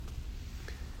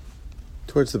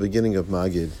Towards the beginning of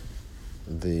Magid,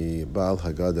 the Baal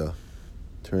Haggadah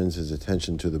turns his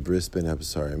attention to the Bris ben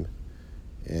Habesarim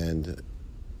and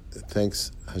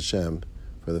thanks Hashem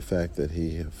for the fact that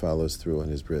he follows through on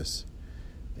his bris.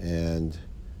 And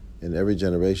in every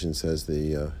generation, says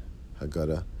the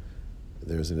Haggadah,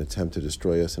 there's an attempt to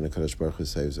destroy us and HaKadosh Baruch Hu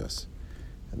saves us.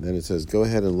 And then it says, go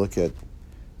ahead and look at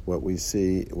what we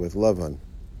see with Lavan.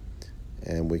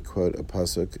 And we quote a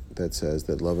pasuk that says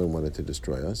that Lavan wanted to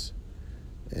destroy us.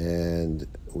 And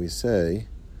we say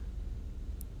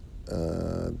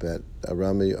that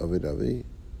Arami Ovid,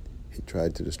 he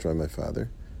tried to destroy my father.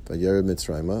 Vayered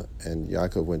Mitzrayma, and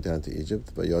Yaakov went down to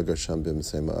Egypt. Vayagar Sham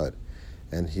b'msei ma'at,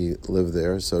 and he lived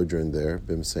there, sojourned there,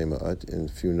 b'msei ma'at, in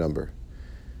few number,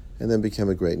 and then became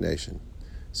a great nation.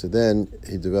 So then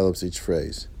he develops each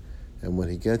phrase, and when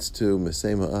he gets to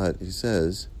Mesei Ma'at, he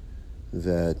says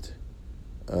that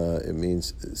it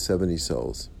means 70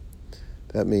 souls.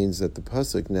 That means that the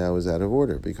pasuk now is out of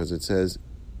order because it says,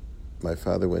 my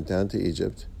father went down to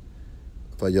Egypt,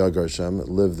 Vayagar Sham,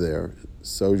 lived there,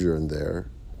 sojourned there,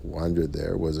 wandered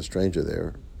there, was a stranger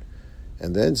there,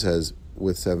 and then says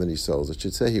with 70 souls. It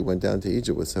should say he went down to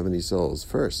Egypt with 70 souls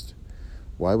first.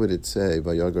 Why would it say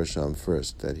Vayagar Sham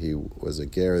first, that he was a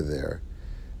ger there,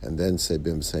 and then say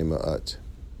b'msei ma'at?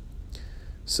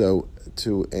 So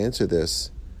to answer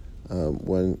this,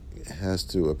 one has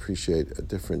to appreciate a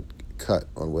different cut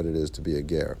on what it is to be a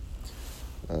ger.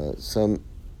 Some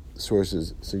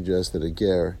sources suggest that a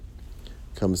ger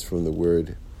comes from the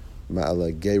word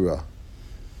ma'ala gera,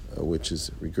 which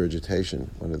is regurgitation,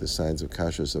 one of the signs of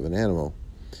kashrus of an animal,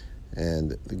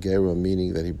 and the gera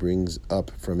meaning that he brings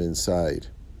up from inside.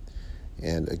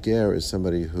 And a ger is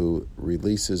somebody who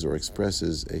releases or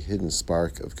expresses a hidden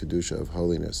spark of kedusha, of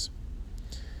holiness.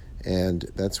 And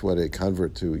that's what a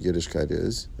convert to Yiddishkeit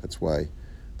is. That's why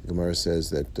the Gemara says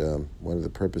that one of the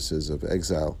purposes of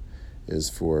exile is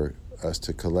for us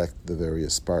to collect the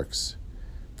various sparks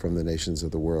from the nations of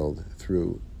the world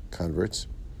through converts.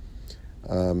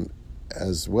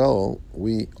 As well,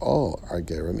 we all are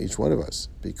gerim, each one of us,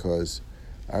 because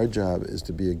our job is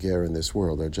to be a ger in this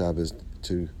world. Our job is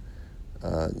to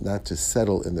not to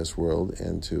settle in this world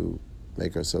and to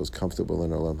make ourselves comfortable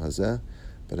in Olam Hazeh,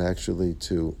 but actually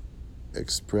to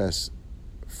express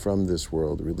from this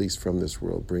world, release from this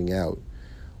world, bring out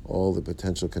all the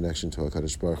potential connection to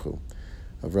HaKadosh Baruch Hu.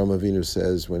 Avraham Avinu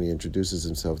says, when he introduces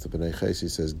himself to Bnei Ches, he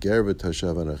says, Ger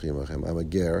v'toshav anochi imachem. I'm a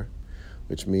ger,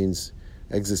 which means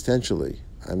existentially,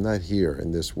 I'm not here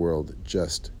in this world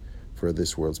just for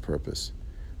this world's purpose.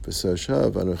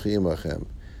 V'soshav anochi imachem.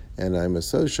 And I'm a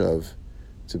soshav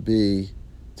to be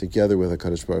together with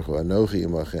HaKadosh Baruch Hu, anochi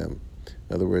imachem.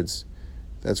 In other words,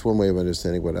 that's one way of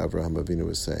understanding what Avraham Avinu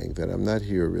was saying, that I'm not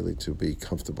here really to be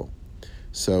comfortable.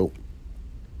 So,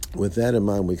 with that in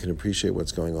mind, we can appreciate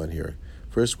what's going on here.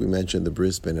 First, we mentioned the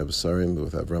Bris ben Habesarim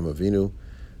with Avraham Avinu,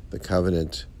 the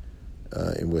covenant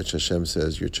in which Hashem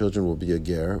says, your children will be a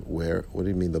ger. Where? What do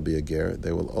you mean they'll be a ger?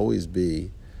 They will always be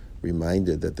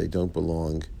reminded that they don't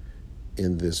belong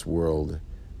in this world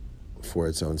for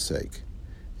its own sake.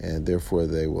 And therefore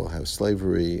they will have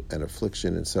slavery and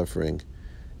affliction and suffering,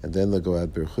 and then they'll go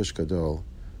out Birchush Gadol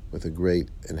with a great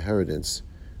inheritance.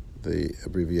 The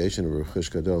abbreviation of Birchush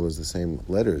Gadol is the same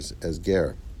letters as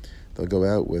ger. They'll go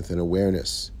out with an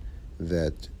awareness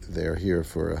that they're here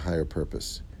for a higher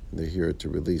purpose. And they're here to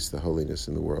release the holiness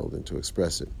in the world and to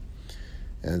express it.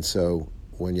 And so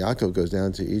when Yaakov goes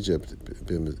down to Egypt,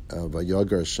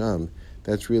 Vayagar Sham,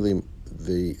 that's really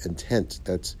the intent.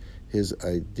 That's his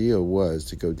idea, was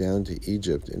to go down to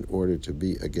Egypt in order to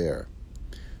be a ger.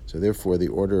 So therefore the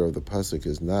order of the pasuk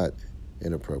is not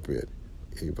inappropriate.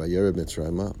 Vayered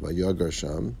Mitzrayma, Vayagar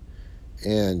Sham,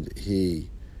 and he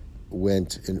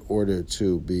went in order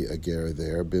to be a ger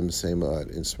there, b'msei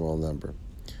ma'at, in small number.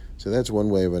 So that's one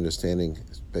way of understanding,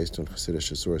 based on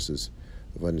Hasidic sources,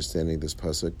 of understanding this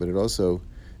pasuk, but it also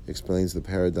explains the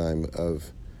paradigm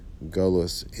of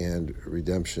Golus and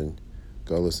redemption,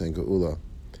 Golus and Geula,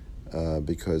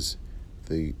 because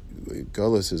the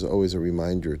Golus is always a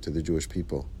reminder to the Jewish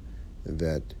people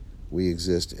that we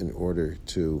exist in order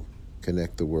to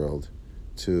connect the world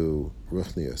to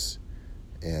Ruchnius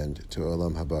and to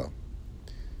Olam Haba.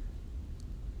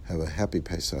 Have a happy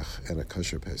Pesach and a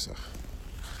kosher Pesach.